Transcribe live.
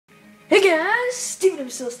Hey guys, Steven M.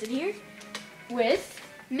 Silston here with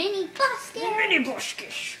Mini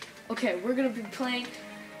Buskish. Okay, we're gonna be playing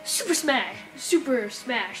Super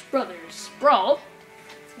Smash Brothers Brawl,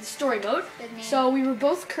 the story mode. So we were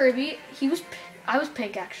both Kirby. I was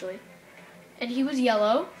pink actually, and he was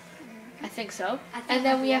yellow. I think so. And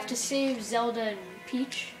then we have to save Zelda and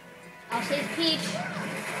Peach. I'll save Peach.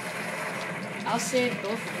 I'll save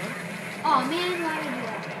both of them. Oh man, why did you do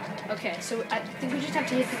that? Okay, so I think we just have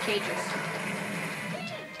to hit the cages.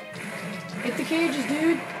 Hit the cages,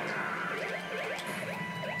 dude.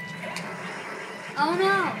 Oh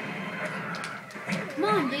no! Come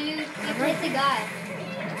on, dude. You have to hit the guy.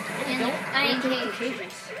 I ain't hit the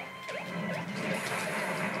cages.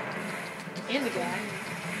 And the guy.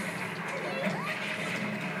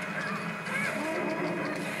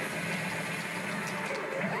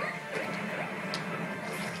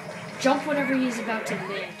 Jump whenever he's about to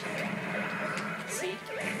land. See?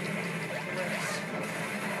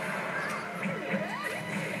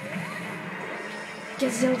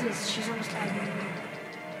 Get Zelda's. She's almost out.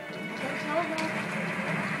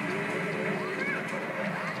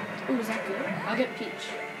 Ooh, is that good? I'll get Peach.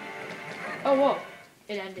 Oh, whoa.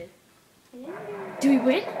 It ended. Do we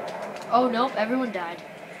win? Oh, nope. Everyone died.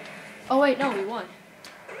 Oh, wait. No, we won.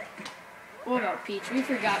 What about Peach? We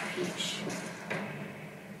forgot Peach.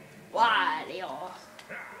 Wario.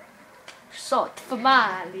 Salt for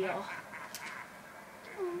Mario.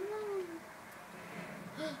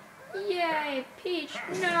 Yay, Peach.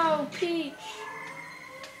 No, Peach.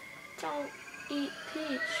 Don't eat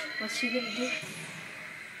Peach. What's she gonna do?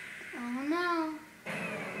 Oh no.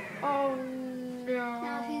 Oh no.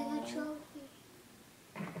 Now he's a trophy.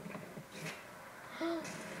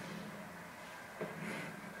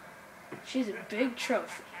 She's a big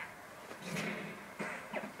trophy.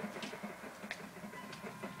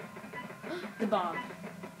 The bomb.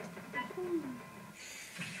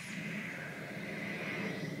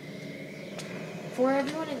 For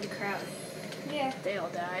everyone in the crowd. Yeah. They all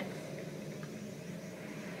died.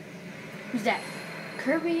 Who's that?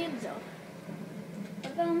 Kirby and Zelda.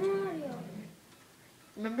 What about Mario?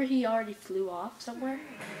 Remember he already flew off somewhere?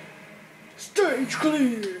 Stage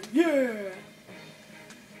clear! Yeah!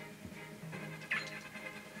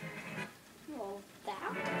 Well,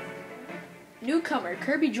 that. Newcomer,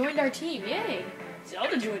 Kirby joined our team. Yay!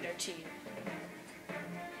 Zelda joined our team.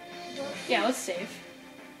 Yeah, let's save.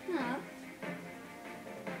 Huh.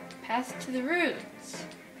 Path to the ruins.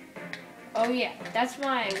 Oh yeah, that's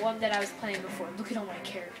my one that I was playing before. Look at all my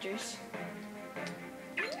characters.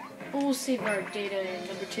 We'll save our data in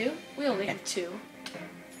number 2. We only have 2.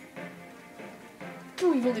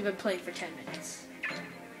 We've only been playing for 10 minutes.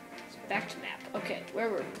 So back to map. Okay, where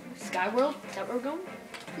were we? Sky World? Is that where we're going?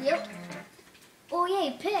 Yep. Oh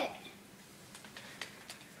yay, Pit.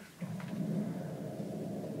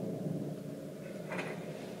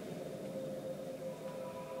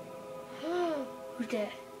 Who's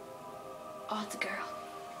that? Oh, it's a girl.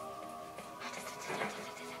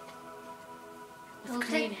 With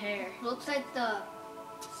green hair. Looks like the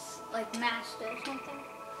master or something.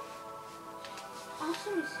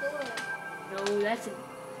 Awesome sword. No, that's a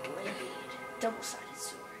blade. Double-sided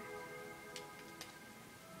sword.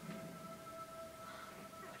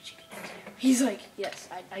 What's she gonna do? He's like, yes,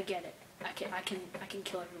 I get it. I can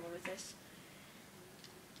kill everyone with this.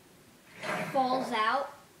 Falls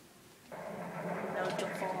out. No,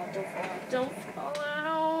 don't fall out, don't fall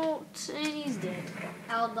out. And he's dead.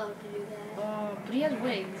 I would love to do that. Oh, but he has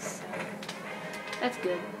wings. So that's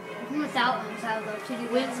good. Even without wings, I would love to do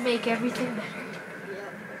that. Wings make everything better.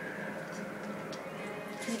 Yep.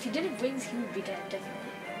 Because if he didn't have wings, he would be dead,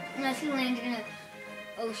 definitely. Unless he landed in an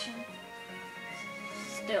ocean.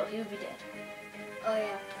 Still, he would be dead. Oh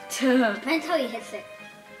yeah. Depends how he hits it.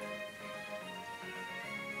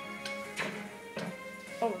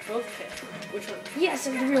 Oh, we're both pit. Which one? Yes,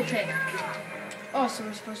 I'm the real pit. Oh, so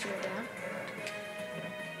we're supposed to go down?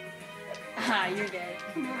 Ah, you're dead.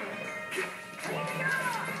 Come on.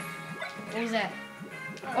 What was that?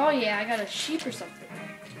 Oh yeah, I got a sheep or something.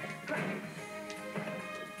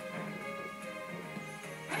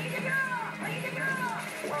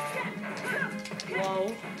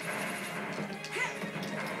 Whoa.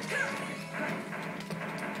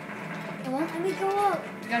 It won't let me go up.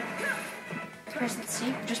 You got press it,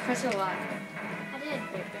 see? Just press it a lot. I did.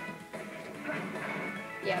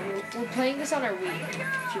 Yeah, we're playing this on our Wii,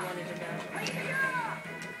 if you wanted to know.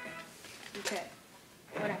 Okay.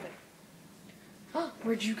 What happened? Oh,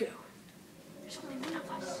 where'd you go? There's only one of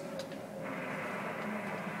us.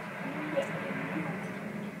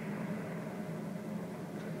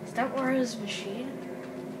 Is that Aura's machine?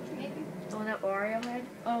 Maybe. Oh, that Aura Mario had?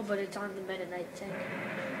 Oh, but it's on the Meta Knight thing.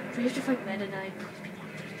 So you have to fight Meta Knight.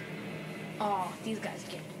 Oh, these guys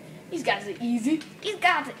get. These guys are easy. These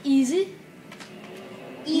guys are easy.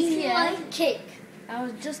 Easy like cake. I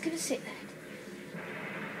was just gonna say that.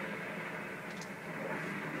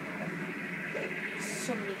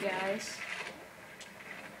 So many guys.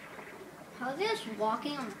 How's he just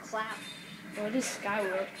walking on the cloud? Oh, it is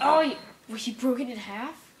Skyward. Oh, he broke it in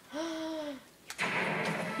half?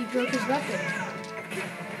 He broke his weapon.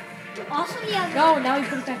 Also, yeah. No, now he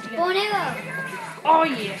put it back together. Bonero. Oh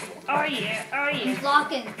yeah. Oh yeah. Oh yeah. He's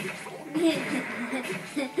locking.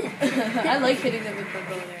 I like hitting them with my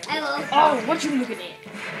bow there. I love. Oh, what you looking at?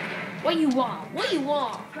 What you want? What you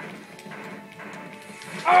want?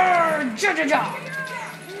 Arr, ja ja ja!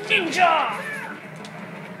 Ninja!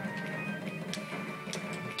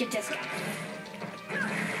 Get this guy.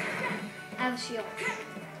 I have a shield.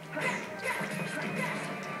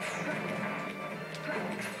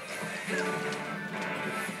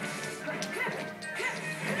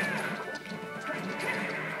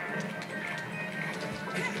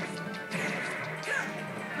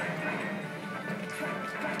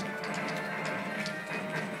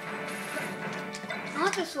 I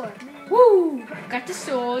want the sword. Woo! Got the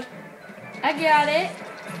sword. I got it.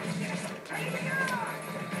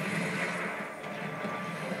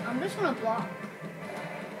 I'm just gonna block.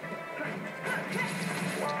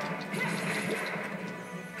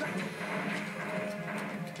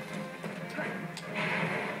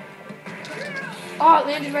 Oh, it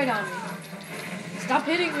landed right on me. Stop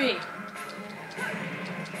hitting me.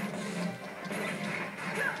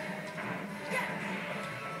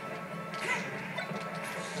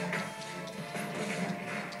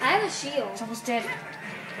 I have a shield. It's almost dead.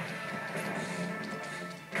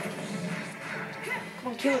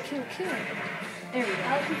 Come on, kill it, kill it, kill it. There we go.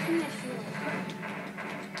 I'll consume my shield.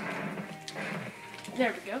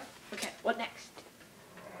 There we go. Okay, what next?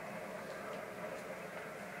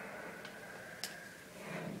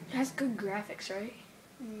 It has good graphics, right?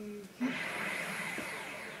 Mm. Very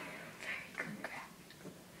good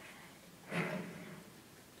graphics.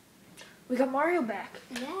 We got Mario back.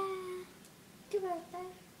 Yeah. Do birthday.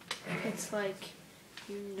 It's like,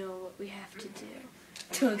 you know what we have to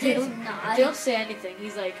do. He's not. Don't say anything.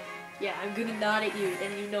 He's like, yeah, I'm gonna nod at you,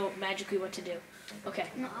 and you know magically what to do. Okay.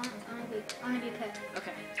 No, I'm gonna be pet.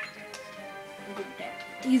 Okay. I'm good with that.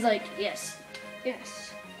 He's like, yes,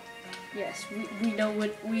 yes, yes. We know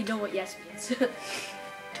what yes means.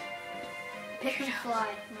 Pick and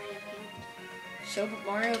fly. Mario can. So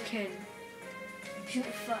Mario can. Shoot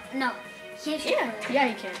fly. No. He can't shoot Yeah, fire. yeah,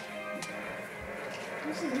 he can.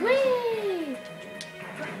 This is Whee!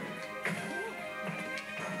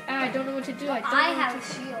 I don't know what to do. I have a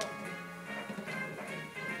shield.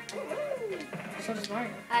 So does Mario.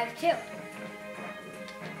 I have two.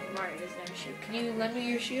 Mario doesn't have a shield. Can you lend me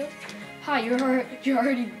your shield? Hi, you're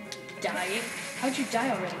already dying. How'd you die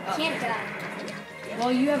already? Oh. Can't die.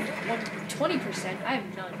 Well, you have 20%. I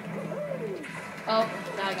have none. Oh,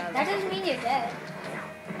 now I got it. That doesn't mean you're dead.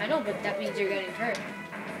 I know, but that means you're getting hurt.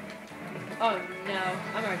 Oh no,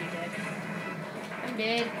 I'm already dead. I'm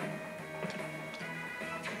dead.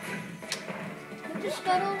 You just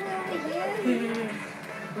got over here.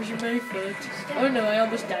 Where's your May foot? Oh no, I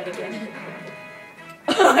almost died again.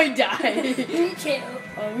 I died. Me too.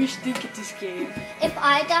 Oh, we stink at this game. If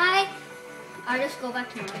I die, I'll just go back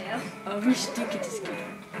to Mario. Oh, we stink at this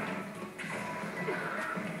game.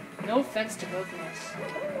 No offense to both of us.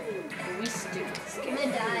 But we stink at this I'm game.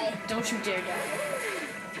 gonna die. Don't you dare die.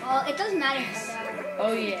 Well, it doesn't matter if I die.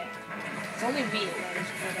 Oh yeah. It's only me that matters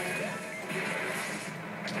if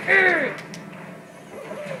I die.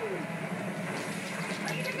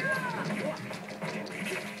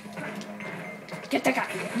 Get that guy!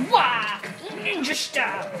 Wah! Ninja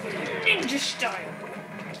style! Ninja style!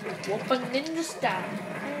 Whoop a ninja style!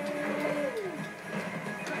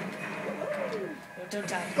 Oh, don't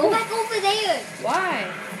die. Go back over there.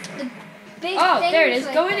 Why? The big Oh, thing there it is.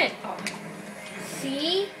 right Go in there. it. Oh.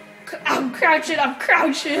 See? I'm crouching. I'm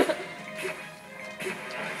crouching.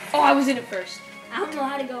 Oh, I was in it first. I don't know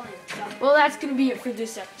how to go in. So. Well, that's going to be it for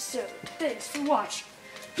this episode. Thanks for watching.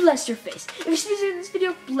 Bless your face. If you're in this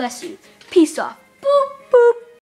video, bless you. Peace off. Boop, boop.